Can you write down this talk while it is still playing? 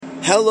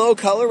Hello,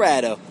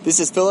 Colorado.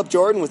 This is Philip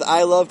Jordan with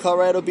I Love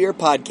Colorado Beer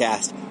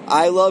podcast.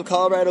 I Love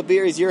Colorado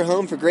Beer is your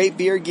home for great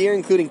beer gear,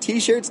 including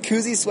t-shirts,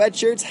 koozies,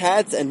 sweatshirts,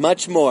 hats, and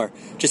much more.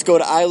 Just go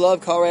to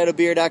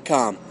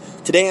ilovecoloradobeer.com.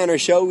 Today on our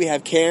show, we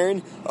have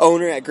Karen,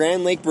 owner at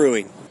Grand Lake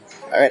Brewing.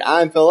 All right,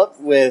 I'm Philip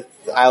with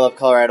I Love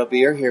Colorado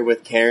Beer, here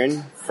with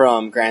Karen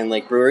from Grand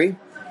Lake Brewery.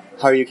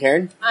 How are you,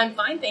 Karen? I'm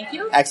fine, thank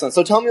you. Excellent.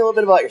 So tell me a little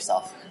bit about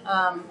yourself.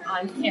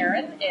 I'm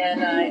Karen,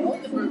 and I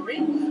own the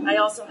brewery. I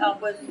also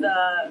help with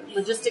the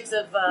logistics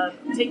of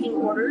taking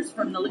orders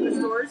from the liquor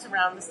stores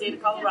around the state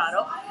of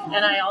Colorado,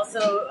 and I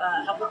also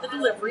help with the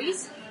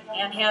deliveries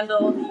and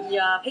handle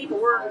the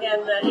paperwork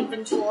and the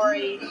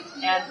inventory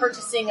and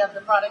purchasing of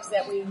the products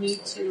that we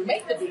need to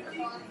make the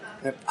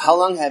beer. How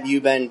long have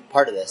you been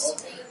part of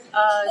this?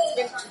 It's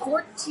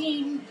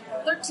been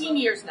 13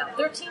 years now.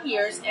 13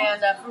 years,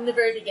 and from the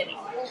very beginning.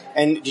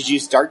 And did you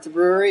start the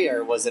brewery,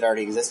 or was it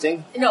already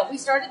existing? No, we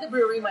started the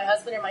brewery, my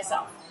husband and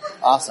myself.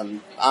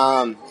 Awesome.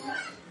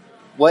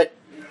 What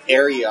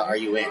area are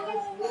you in?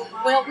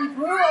 Well, we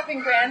grew up in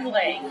Grand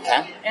Lake,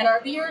 and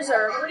our beers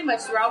are pretty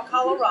much throughout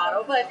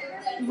Colorado, but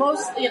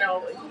most, you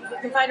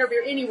can find our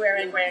beer anywhere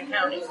in Grand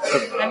County.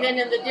 And then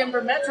in the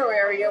Denver metro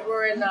area,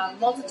 we're in a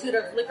multitude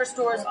of liquor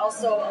stores,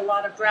 also a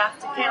lot of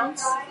draft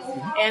accounts,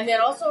 and then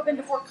also up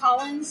into Fort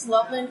Collins,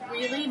 Loveland,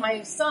 Greeley.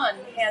 My son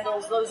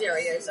handles those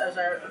areas as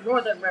our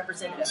northern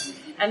representative.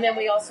 And then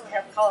we also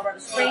have Colorado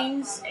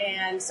Springs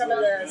and some of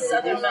the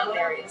southern mountain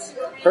areas.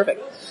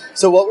 Perfect.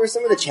 So what were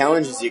some of the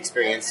challenges you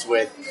experienced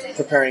with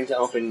preparing to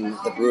open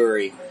the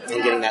brewery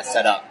and getting that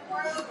set up?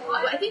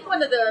 I think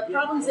one of the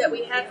problems that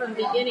we had from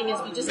the beginning is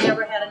we just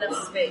never had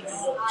enough space.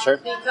 Sure.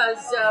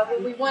 Because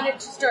when we wanted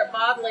to start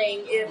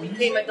bottling, it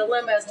became a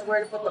dilemma as to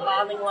where to put the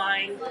bottling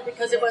line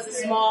because it was a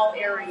small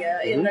area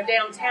in the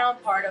downtown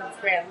part of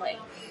Grand Lake.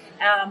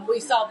 We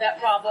solved that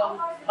problem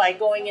by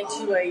going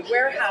into a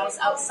warehouse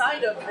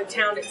outside of the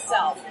town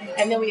itself,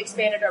 and then we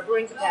expanded our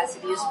brewing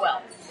capacity as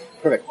well.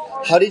 Perfect.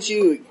 How did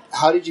you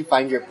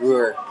find your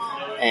brewer,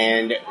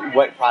 and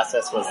what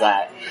process was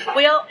that?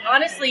 Well,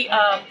 honestly,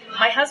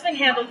 my husband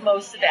handled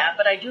most of that,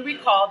 but I do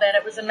recall that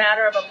it was a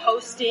matter of a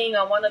posting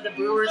on one of the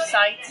brewer's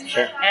sites,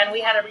 Sure. And we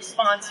had a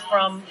response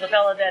from the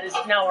fellow that is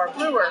now our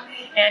brewer,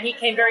 and he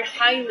came very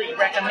highly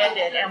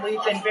recommended, and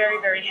we've been very,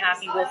 very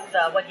happy with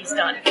what he's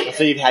done.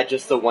 So you've had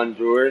just the one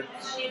brewer?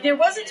 There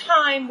was a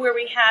time where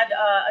we had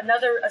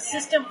another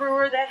assistant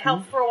brewer that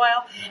helped for a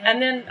while,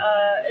 and then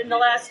in the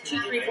last 2,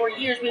 3, 4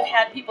 years, we've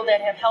had people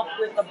that have helped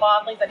with the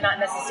bottling, but not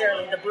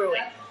necessarily the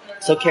brewing.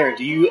 So Karen,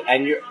 do you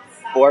and your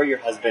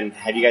husband,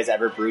 have you guys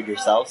ever brewed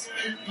yourselves?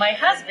 My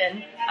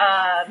husband,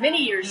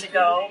 many years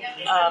ago,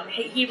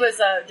 he was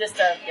just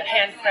a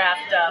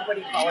handcraft,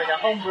 a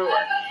home brewer.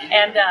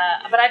 And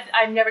but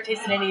I've never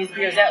tasted any of his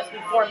beers. That was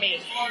before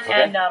me.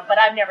 Okay. And but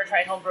I've never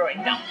tried home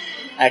brewing. No.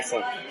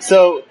 Excellent.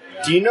 So,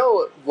 do you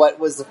know what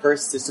was the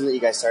first system that you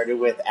guys started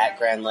with at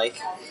Grand Lake?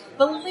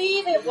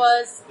 Believe it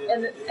was,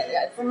 and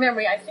from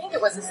memory, I think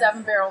it was a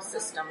 7-barrel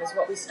system is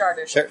what we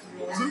started. Sure.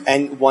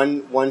 And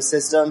one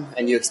system,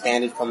 and you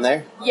expanded from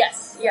there?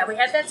 Yes. Yeah, we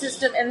had that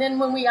system, and then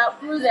when we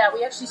outgrew that,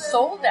 we actually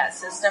sold that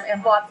system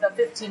and bought the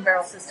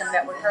 15-barrel system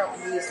that we're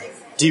currently using.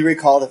 Do you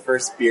recall the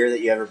first beer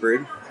that you ever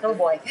brewed? Oh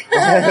boy.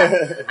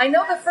 I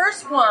know the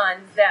first one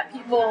that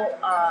people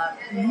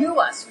knew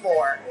us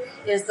for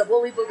is the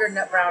Woolly Booger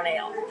Nut Brown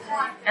Ale.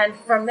 And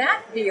from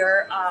that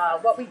beer,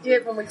 what we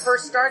did when we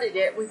first started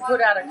it, we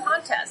put out a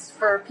contest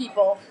for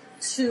people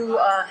to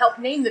help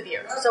name the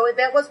beer. So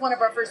that was one of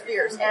our first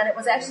beers, and it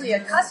was actually a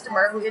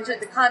customer who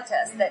entered the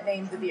contest that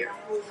named the beer.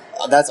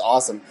 Oh, that's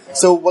awesome.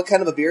 So what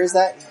kind of a beer is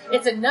that?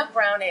 It's a nut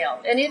brown ale,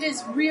 and it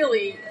is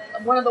really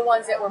one of the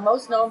ones that we're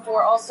most known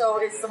for. Also,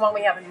 it's the one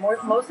we have in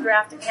most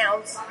draft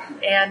accounts,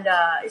 and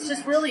it's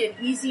just really an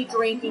easy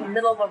drinking,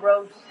 middle of the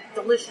road,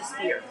 delicious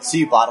beer. So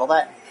you bottle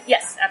that?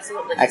 Yes,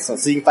 absolutely.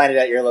 Excellent. So you can find it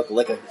at your local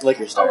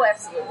liquor store? Oh,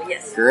 absolutely,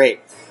 yes. Great.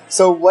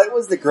 So what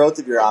was the growth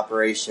of your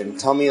operation?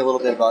 Tell me a little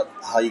bit about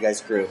how you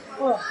guys grew.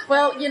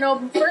 Well,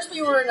 first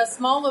we were in a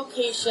small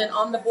location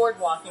on the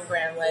boardwalk in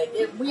Grand Lake.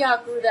 We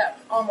outgrew that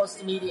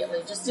almost immediately.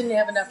 Just didn't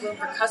have enough room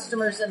for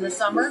customers in the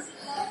summer.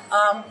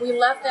 We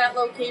left that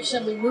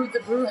location. We moved the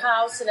brew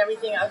house and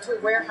everything out to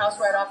a warehouse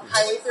right off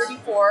Highway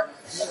 34,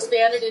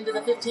 expanded into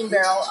the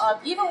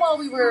 15-barrel. Even while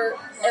we were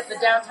at the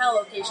downtown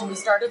location, we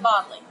started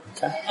bottling.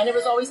 Okay. And it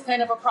was always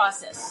kind of a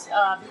process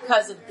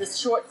because of the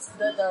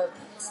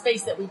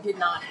space that we did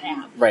not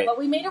have. Right. But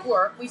we made it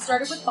work. We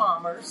started with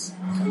bombers.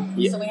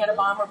 Yep. So we had a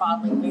bomber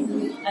bottling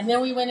thing. And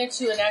then we went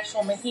into an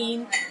actual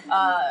Maheen,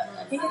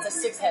 I think it's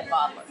a 6-head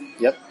bottler.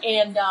 Yep.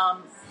 And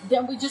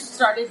then we just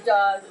started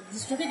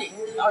distributing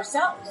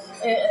ourselves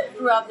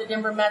throughout the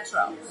Denver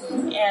metro.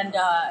 And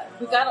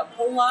we got a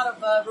whole lot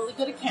of really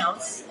good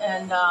accounts.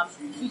 And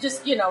we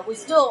just, we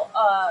still...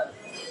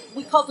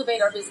 we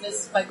cultivate our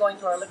business by going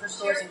to our liquor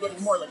stores and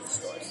getting more liquor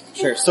stores.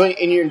 Sure. So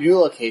in your new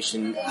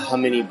location, how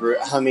many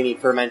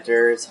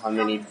fermenters, how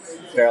many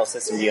barrel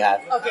systems do you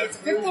have? Okay, it's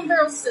a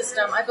 15-barrel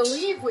system. I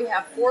believe we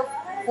have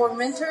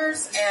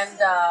fermenters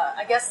and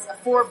I guess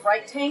 4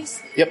 bright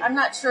tanks. Yep. I'm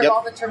not sure of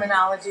all the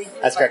terminology.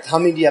 That's correct. How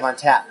many do you have on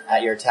tap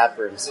at your tap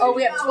rooms? Oh,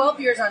 we have 12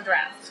 beers on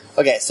draft.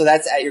 Okay, so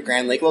that's at your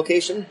Grand Lake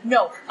location?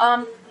 No.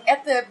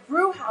 At the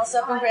brew house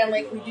up in Grand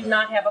Lake, we do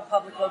not have a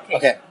public location.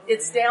 Okay.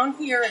 It's down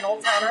here in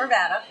Old Town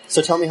Arvada.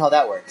 So tell me how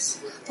that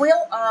works.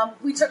 Well,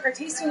 we took our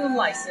tasting room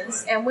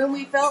license, and when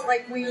we felt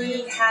like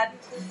we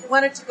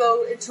wanted to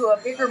go into a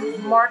bigger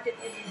market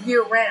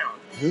year-round,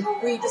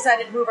 we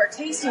decided to move our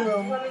tasting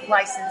room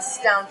license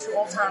down to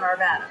Old Town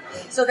Arvada.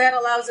 So that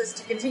allows us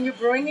to continue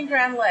brewing in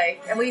Grand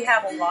Lake, and we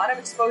have a lot of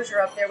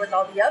exposure up there with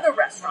all the other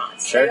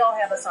restaurants. Sure. They all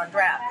have us on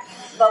draft.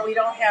 But we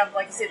don't have,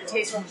 like I say, the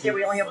tasting room here.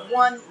 We only have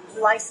one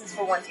license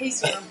for one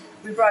tasting room.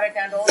 We brought it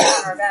down to Old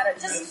Town Arvada,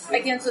 just,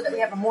 again, so that we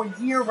have a more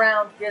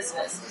year-round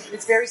business.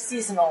 It's very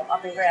seasonal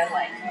up in Grand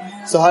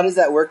Lake. So how does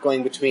that work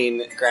going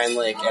between Grand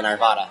Lake and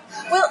Arvada?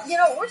 Well,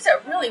 it works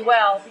out really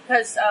well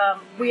because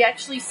we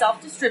actually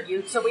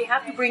self-distribute, so we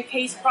have to bring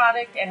case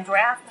product and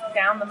draft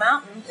down the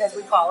mountain, as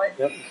we call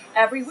it,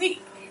 every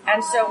week.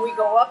 And so we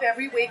go up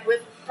every week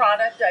with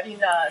product,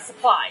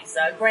 supplies,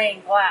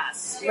 grain,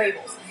 glass,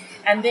 labels.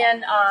 And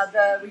then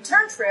the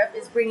return trip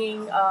is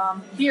bringing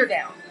beer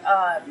down,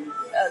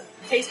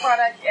 case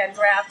product and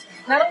draft,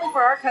 not only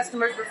for our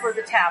customers, but for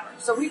the tavern.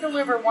 So we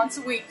deliver once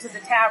a week to the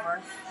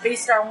tavern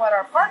based on what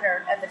our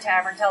partner at the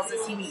tavern tells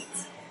us he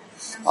needs.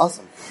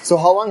 Awesome. So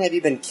how long have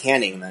you been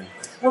canning then?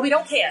 Well, we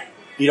don't can.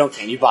 You don't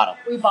can, you bottle.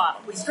 We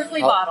bottle. We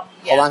strictly bottle.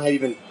 How long have you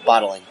been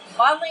bottling?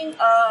 Bottling,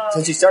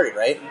 since you started,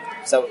 right?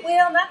 So.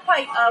 Well, not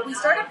quite. We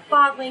started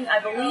bottling, I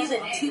believe,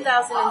 in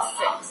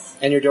 2006.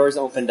 And your doors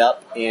opened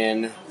up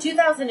in?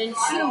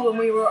 2002 when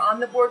we were on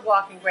the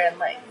boardwalk in Grand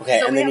Lake. Okay,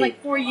 so and we then had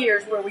 4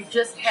 years where we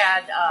just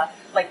had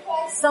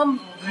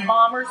some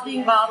bombers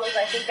being bottled,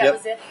 I think that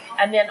was it.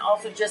 And then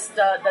also just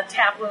the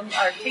tap room,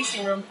 or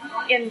tasting room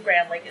in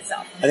Grand Lake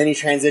itself. And then you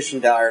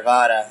transitioned to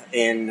Arvada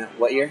in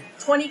what year?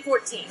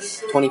 2014.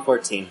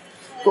 2014.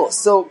 Cool.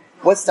 So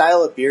what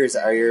style of beers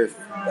are your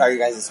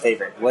guys'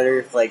 favorite? What are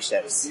your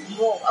flagships?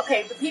 Well,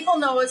 okay, the people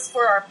know us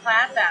for our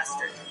Plaid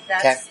Bastard.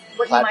 That's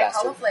what you might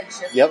call a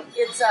flagship. Yep.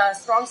 It's a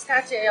strong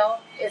Scotch ale.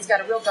 It's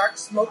got a real dark,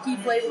 smoky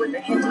flavor with a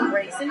hint of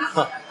raisin.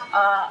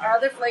 Our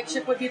other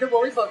flagship would be the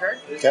Woolly Booger.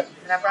 Yep.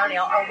 That brown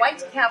ale. Our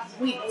White Cap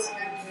Wheat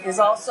is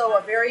also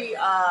a very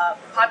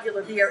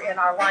popular beer in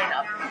our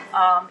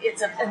lineup.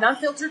 It's an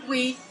unfiltered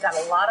wheat, got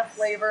a lot of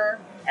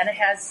flavor, and it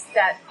has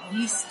that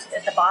yeast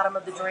at the bottom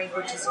of the drink,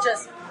 which is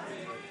just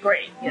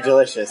great.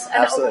 Delicious, and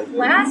absolutely.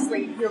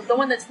 Lastly, the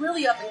one that's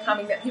really up and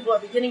coming that people are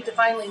beginning to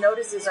finally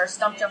notice is our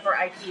Stump Jumper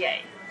IPA.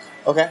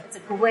 Okay. It's a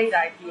great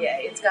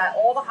IPA. It's got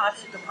all the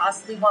hops you could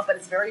possibly want, but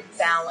it's very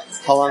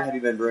balanced. How long have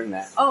you been brewing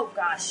that? Oh,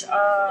 gosh.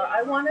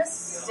 I want to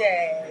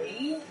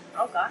say,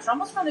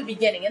 almost from the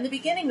beginning. In the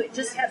beginning, we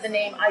just had the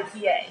name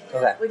IPA.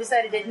 Okay. We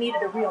decided it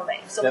needed a real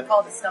name, so we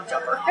called it Stump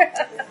Jumper.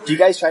 Do you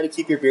guys try to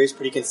keep your beers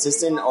pretty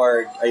consistent,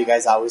 or are you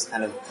guys always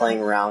kind of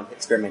playing around,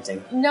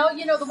 experimenting? No,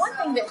 the one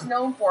thing that's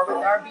known for with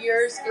our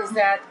beers is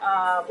that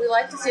we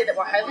like to say that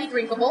we're highly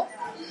drinkable.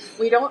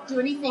 We don't do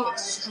anything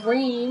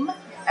extreme.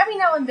 Every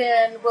now and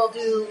then we'll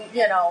do,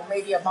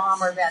 maybe a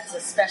bomber that's a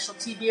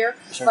specialty beer.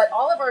 Sure. But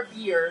all of our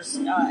beers,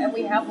 and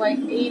we have like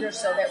 8 or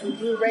so that we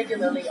brew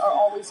regularly, are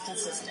always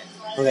consistent.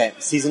 Okay.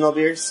 Seasonal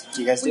beers?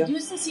 Do you guys do? We do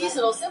some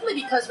seasonal simply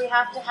because we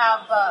have to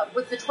have,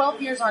 with the 12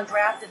 beers on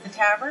draft at the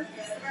tavern,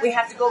 we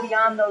have to go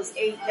beyond those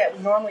 8 that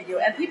we normally do.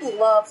 And people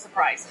love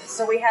surprises.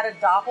 So we had a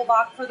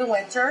Doppelbock for the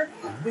winter.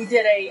 We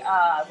did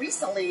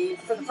recently,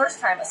 for the first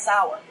time, a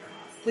sour.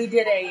 We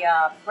did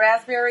a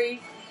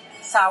raspberry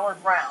sour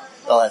brown.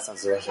 Oh, that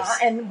sounds delicious.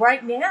 And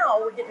right now,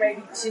 we're getting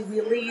ready to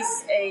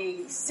release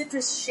a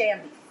citrus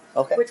shandy,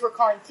 which we're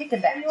calling Kick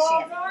and Back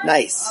Shandy.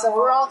 Nice. So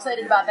we're all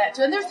excited about that,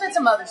 too. And there's been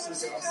some other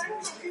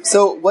seasonals.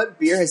 So what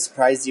beer has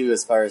surprised you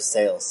as far as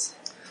sales?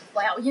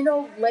 Wow,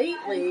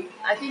 lately,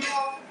 I think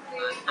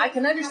I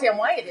can understand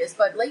why it is,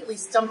 but lately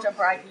Stump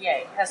Jumper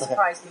IPA has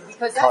surprised me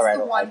because that's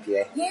Colorado the one.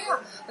 IPA. Yeah,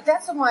 but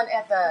that's the one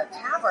at the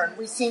tavern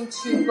we seem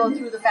to go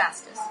through the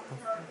fastest.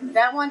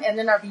 That one, and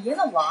then our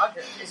Vienna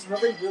Lager is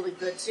really, really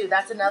good too.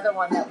 That's another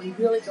one that we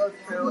really go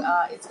through.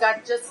 It's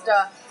got just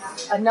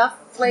enough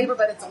flavor,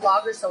 but it's a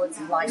lager, so it's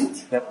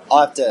light. Yep.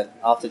 I'll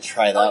have to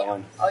try that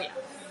one. Oh yeah.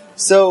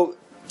 So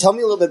tell me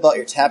a little bit about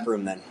your tap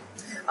room then.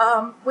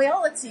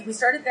 Well, let's see. We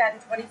started that in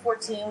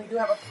 2014. We do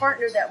have a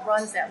partner that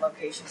runs that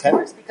location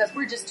for us because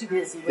we're just too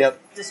busy with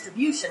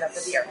distribution of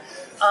the beer.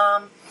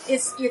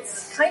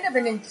 It's kind of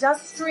an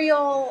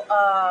industrial,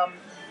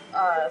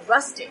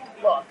 rustic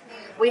look.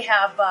 We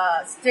have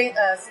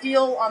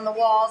steel on the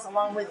walls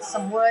along with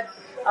some wood.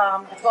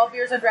 The 12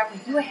 beers on draft.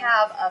 We do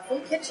have a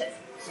full kitchen.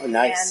 Oh,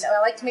 nice. And I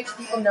like to make sure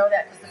people know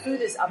that because the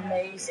food is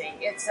amazing.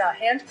 It's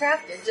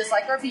handcrafted, just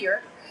like our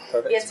beer.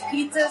 Perfect. It's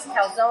pizzas,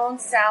 calzones,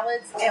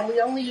 salads, and we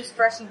only use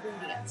fresh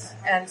ingredients.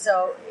 And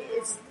so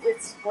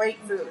it's great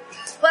food.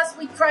 Plus,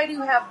 we try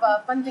to have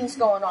fun things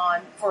going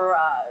on for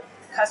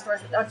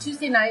customers. On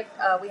Tuesday night,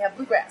 we have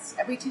Bluegrass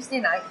every Tuesday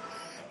night.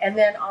 And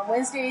then on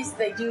Wednesdays,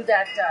 they do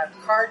that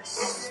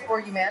Cards for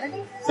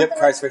Humanity. Yep,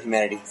 Cards for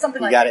Humanity.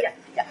 Something you like got that. it.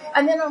 Yeah.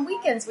 And then on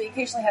weekends, we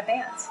occasionally have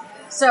bands.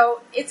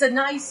 So it's a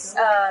nice,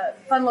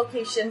 fun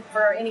location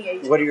for any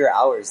age. What are your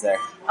hours there?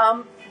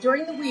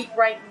 During the week,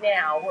 right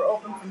now, we're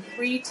open from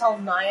 3 till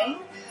 9.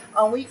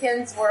 On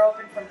weekends, we're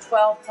open from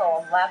 12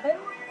 till 11.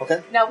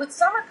 Okay. Now, with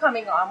summer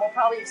coming on, we'll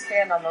probably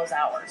expand on those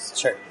hours.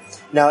 Sure.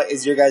 Now,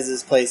 is your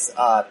guys' place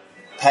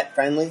pet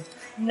friendly?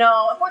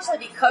 No,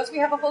 unfortunately, because we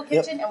have a full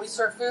kitchen and we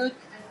serve food,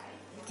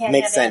 can't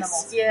Makes have sense.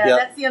 animals. Yeah, Yep.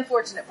 that's the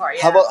unfortunate part.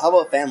 Yeah. How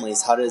about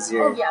families? How does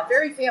your... Oh, yeah,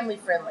 very family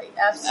friendly.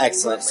 Absolutely.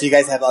 Excellent. So you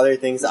guys have other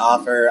things to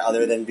offer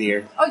other than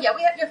beer? Oh, yeah,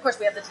 we have, of course,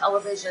 we have the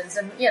televisions,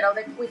 and,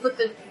 we put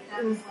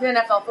in the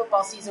NFL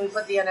football season, we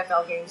put the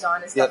NFL games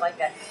on and stuff like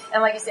that.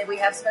 And like I said, we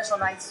have special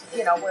nights,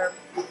 where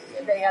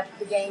they have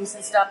the games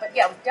and stuff. But,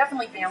 yeah,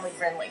 definitely family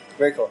friendly.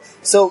 Very cool.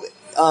 So...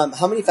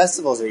 how many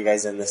festivals are you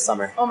guys in this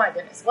summer? Oh, my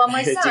goodness. Well,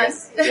 my son,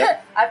 I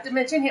have to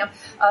mention him.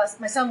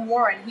 My son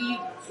Warren, he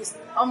is,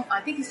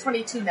 I think he's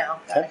 22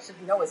 now. I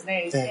should know his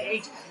name.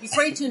 He's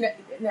 22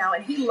 now,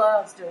 and he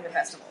loves doing the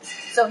festivals.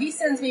 So he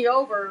sends me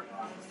over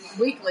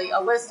weekly a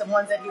list of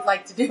ones that he'd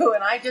like to do,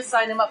 and I just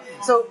sign him up.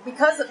 So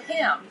because of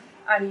him,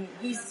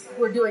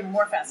 we're doing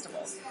more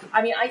festivals.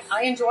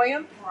 I enjoy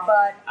them,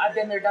 but I've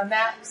been there, done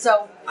that.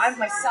 So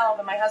myself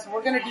and my husband,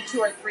 we're going to do 2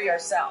 or 3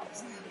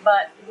 ourselves.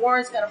 But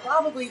Warren's going to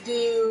probably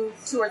do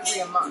 2 or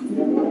 3 a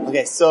month.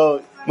 Okay,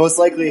 so most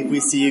likely if we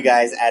see you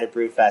guys at a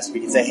brew fest,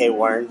 we can say, hey,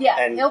 Warren. Yeah,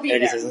 and he'll be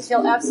there.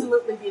 He'll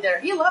absolutely be there.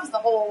 He loves the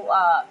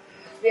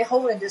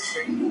whole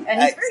industry,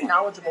 and he's very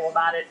knowledgeable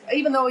about it.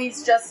 Even though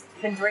he's just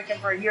been drinking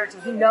for a year or two,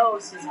 he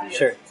knows his beer.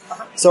 Sure.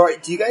 So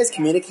do you guys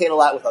communicate a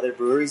lot with other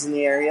breweries in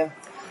the area?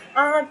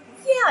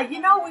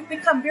 Yeah, we've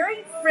become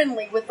very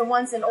friendly with the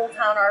ones in Old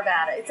Town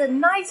Arvada. It's a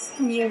nice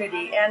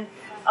community, and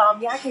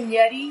Yak and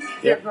Yeti,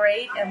 they're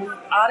great, and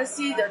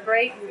Odyssey, they're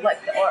great. We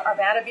like the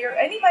Arvada beer.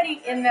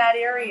 Anybody in that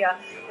area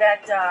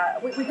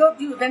that we go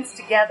do events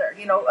together,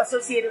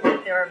 associated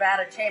with the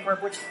Arvada Chamber,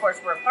 which of course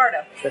we're a part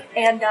of. Sure.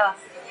 And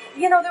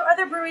there are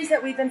other breweries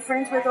that we've been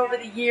friends with over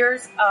the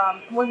years.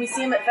 When we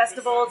see them at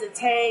festivals, it's,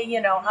 hey,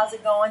 how's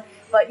it going?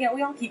 But,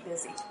 we all keep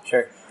busy.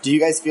 Sure. Do you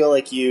guys feel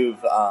like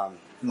you've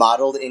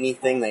modeled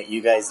anything that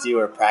you guys do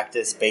or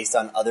practice based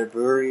on other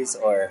breweries,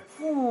 or?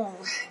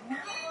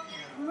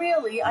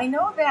 Really, I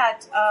know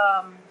that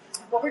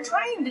what we're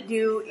trying to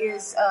do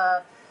is,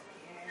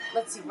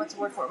 let's see, what's the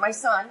word for it? My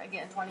son,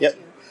 again, 22,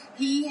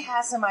 he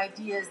has some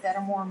ideas that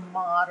are more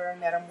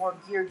modern, that are more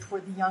geared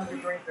toward the younger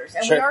drinkers.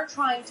 And we are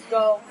trying to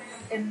go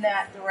in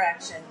that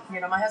direction.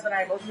 My husband and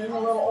I are both being a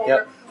little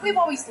older. We've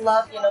always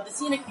loved, the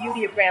scenic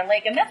beauty of Grand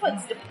Lake, and that's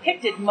what's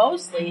depicted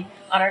mostly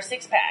on our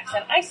six-packs.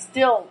 And I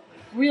still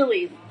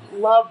really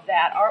love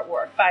that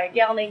artwork by a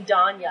gal named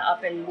Danya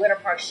up in Winter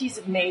Park. She's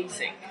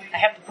amazing. I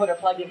have to put a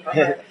plug in for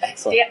her.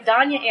 Excellent.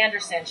 Danya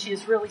Anderson. She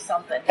is really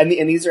something. And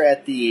these are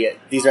at the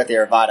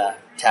Arvada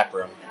tap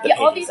room.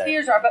 All these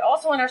beers are, but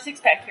also on our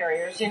six-pack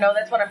carriers.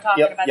 That's what I'm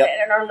talking about.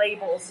 And our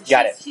labels.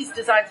 She's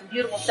designed some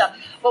beautiful stuff.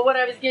 But what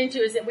I was getting to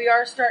is that we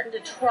are starting to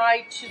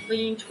try to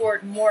lean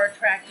toward more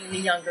attracting the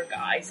younger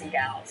guys and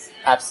gals.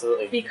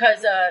 Absolutely.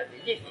 Because a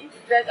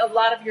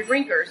lot of your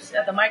drinkers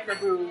at the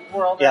microbrew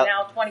world are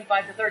now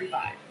 25 to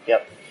 35.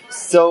 Yep.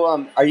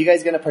 So, are you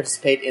guys going to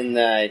participate in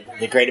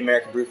the Great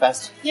American Brew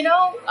Fest?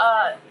 No.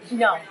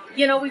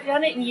 We've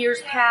done it in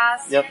years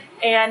past,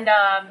 and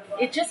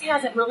it just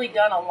hasn't really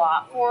done a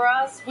lot for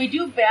us. We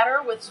do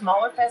better with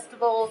smaller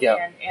festivals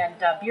and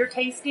beer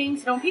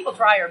tastings. When people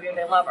try our beer,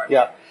 they love our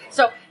beer.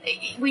 So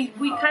we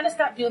kind of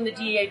stopped doing the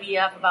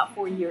DABF about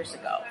 4 years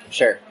ago.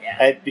 Sure.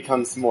 Yeah. It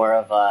becomes more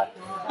of a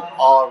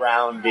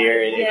all-around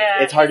beer.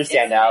 It's hard to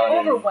stand out.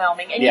 It's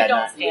overwhelming, and you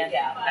don't stand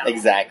out. No.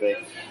 Exactly.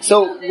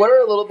 So what are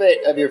a little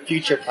bit of your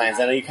future plans?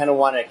 I know you kind of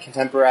want to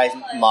contemporize,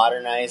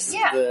 modernize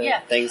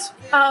the things.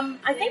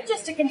 I think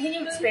just to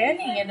continue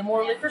expanding into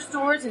more liquor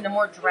stores, into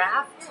more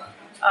draft,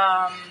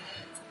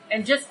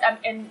 and just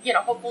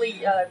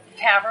hopefully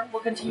tavern will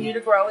continue to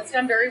grow. It's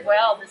done very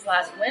well this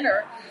last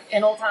winter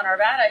in Old Town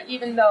Arvada,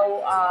 even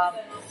though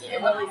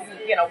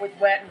with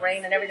wet and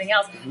rain and everything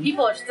else,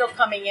 people are still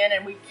coming in,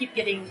 and we keep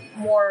getting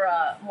more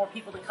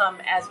people to come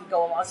as we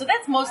go along. So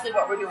that's mostly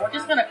what we're doing. We're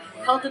just going to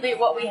cultivate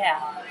what we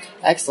have.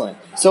 Excellent.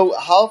 So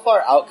how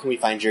far out can we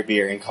find your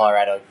beer in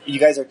Colorado? You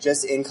guys are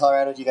just in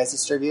Colorado? Do you guys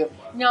distribute?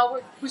 No,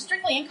 we're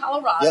strictly in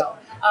Colorado.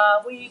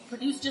 Yep. We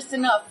produce just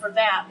enough for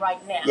that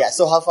right now. Yeah,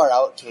 so how far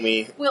out can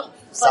we... Well,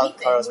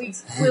 South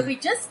we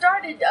just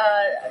started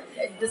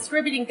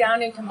distributing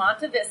down into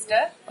Monte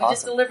Vista. We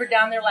just delivered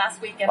down there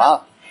last weekend.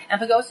 Wow. And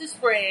Pagosa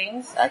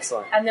Springs.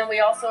 Excellent. And then we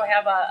also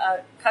have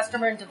a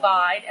customer in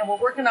Divide, and we're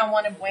working on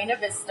one in Buena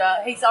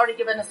Vista. He's already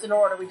given us an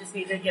order. We just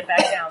need to get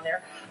back down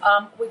there.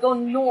 We go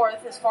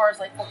north as far as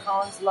like Fort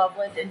Collins,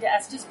 Loveland, into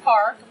Estes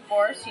Park, of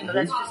course.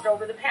 That's just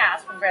over the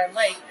pass from Grand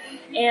Lake.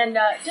 And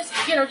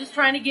just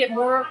trying to get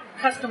more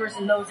customers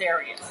in those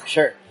areas.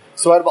 Sure.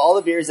 So out of all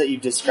the beers that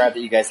you've described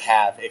that you guys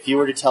have, if you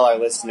were to tell our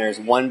listeners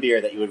one beer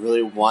that you would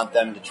really want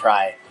them to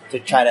try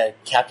to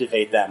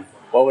captivate them,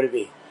 what would it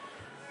be?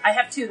 I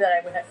have two that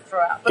I would have to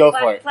throw out. But Go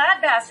for it.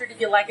 Plaid Bastard, if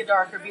you like a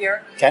darker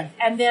beer. Okay.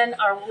 And then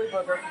our Woolly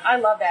Booger. I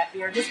love that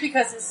beer just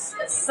because it's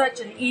such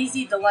an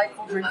easy,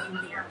 delightful drinking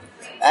beer.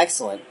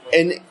 Excellent.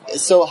 And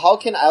so how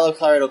can I Love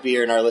Colorado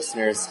Beer and our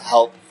listeners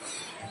help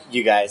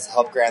you guys,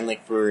 help Grand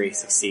Lake Brewery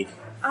succeed?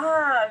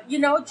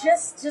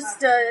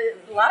 Just a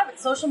lot of it,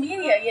 social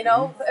media,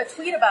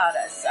 tweet about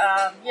us,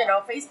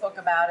 Facebook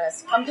about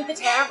us, come to the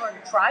tavern,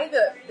 try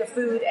the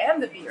food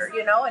and the beer,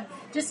 and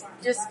just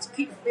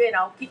keep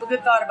a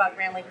good thought about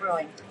Grand Lake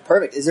Brewing.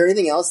 Perfect. Is there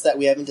anything else that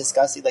we haven't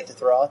discussed you'd like to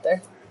throw out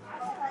there?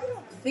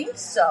 I think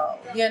so,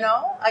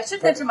 I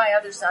should mention my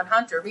other son,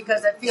 Hunter,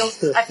 because I feel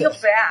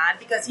bad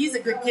because he's a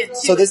good kid too.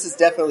 So this is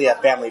definitely a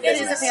family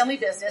business. It is a family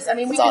business. I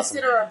mean, we That's awesome.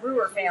 consider a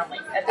brewer family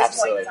at this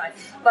point in time.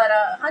 But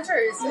Hunter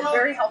is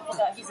very helpful.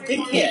 He's a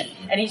big kid,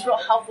 and he's real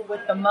helpful with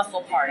the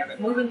muscle part of it,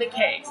 moving the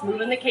kegs,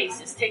 moving the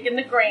cases, taking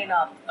the grain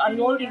up,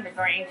 unloading the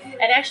grain,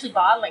 and actually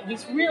bottling.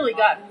 He's really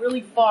gotten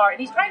really far, and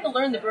he's trying to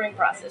learn the brewing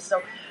process.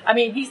 So, I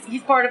mean,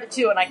 he's part of it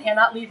too, and I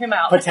cannot leave him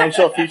out.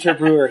 Potential future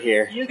brewer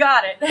here. You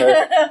got it.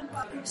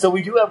 Perfect. So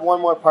we do have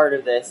one more part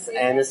of this,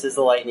 and this is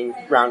the lightning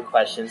round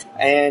questions.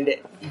 And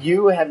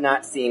you have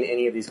not seen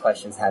any of these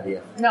questions, have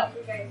you? No.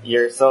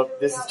 So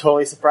this is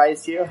totally a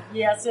surprise to you?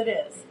 Yes, it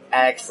is.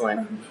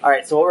 Excellent. All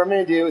right, so what we're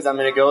going to do is I'm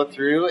going to go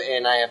through,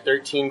 and I have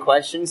 13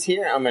 questions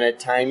here. I'm going to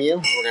time you.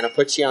 We're going to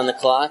put you on the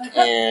clock,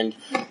 and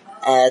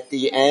at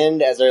the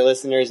end, as our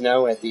listeners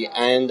know, at the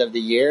end of the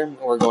year,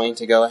 we're going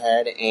to go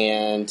ahead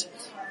and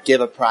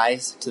give a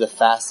prize to the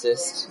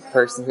fastest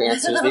person who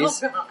answers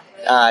these.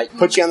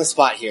 Put you on the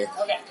spot here.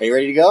 Okay. Are you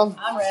ready to go?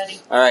 I'm ready.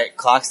 All right,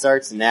 clock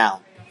starts now.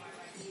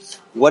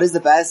 What is the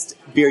best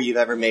beer you've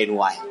ever made and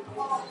why?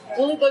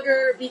 Woolly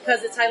Booger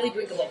because it's highly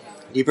drinkable.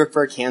 Do you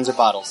prefer cans or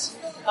bottles?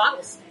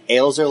 Bottles.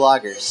 Ales or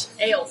lagers?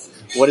 Ales.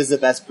 What is the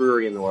best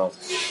brewery in the world?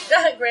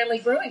 Grand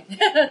Lake Brewing.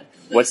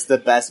 What's the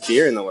best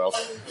beer in the world?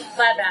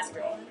 Plaid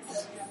Bastard.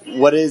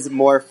 What is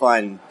more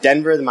fun,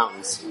 Denver or the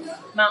mountains?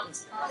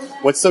 Mountains.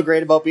 What's so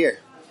great about beer?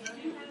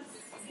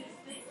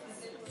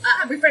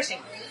 Refreshing.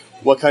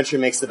 What country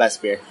makes the best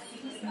beer?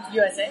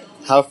 USA.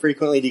 How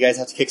frequently do you guys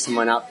have to kick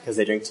someone out because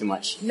they drink too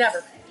much?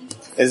 Never.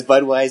 Is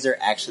Budweiser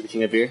actually the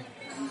king of beer?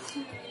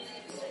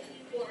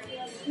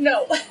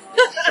 No.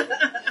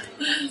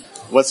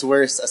 What's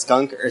worse, a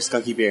skunk or a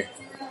skunky beer?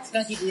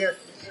 Skunky beer.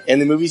 In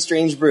the movie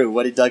Strange Brew,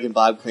 what did Doug and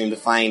Bob claim to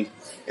find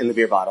in the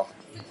beer bottle?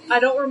 I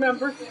don't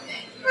remember.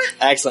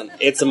 Excellent.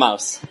 It's a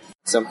mouse.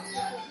 So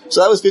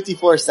that was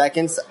 54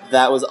 seconds.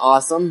 That was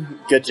awesome.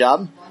 Good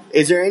job.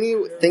 Is there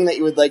anything that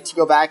you would like to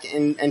go back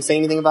and say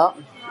anything about?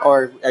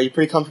 Or are you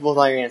pretty comfortable with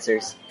all your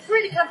answers?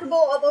 Pretty comfortable,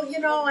 although,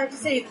 I have to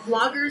say,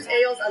 lagers,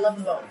 ales, I love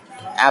them both.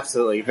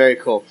 Absolutely. Very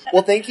cool.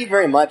 Well, thank you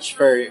very much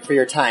for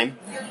your time.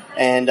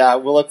 And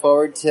we'll look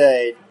forward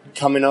to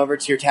coming over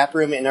to your tap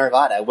room in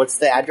Arvada. What's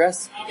the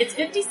address? It's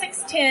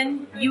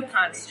 5610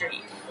 Yukon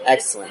Street.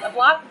 Excellent. It's a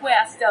block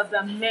west of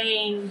the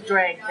main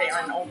drag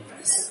there in Old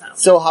Fresno.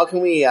 So how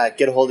can we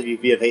get a hold of you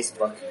via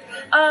Facebook?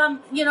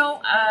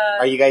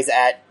 Are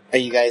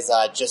you guys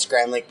just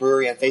Grand Lake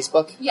Brewery on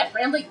Facebook? Yeah,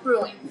 Grand Lake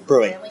Brewing.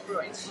 Brewing.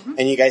 Mm-hmm.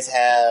 And you guys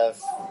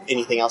have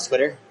anything else,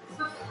 Twitter?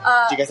 Do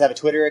you guys have a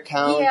Twitter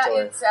account? Yeah,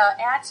 or? it's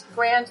at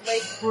Grand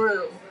Lake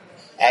Brew.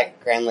 At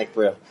Grand Lake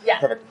Brew. Yeah.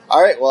 Perfect.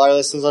 All right, well, our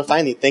listeners will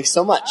find you. Thanks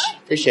so much.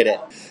 Appreciate it.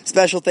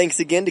 Special thanks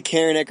again to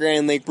Karen at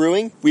Grand Lake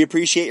Brewing. We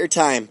appreciate your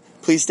time.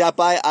 Please stop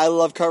by I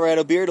Love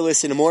Colorado Beer to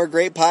listen to more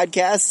great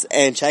podcasts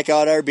and check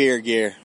out our beer gear.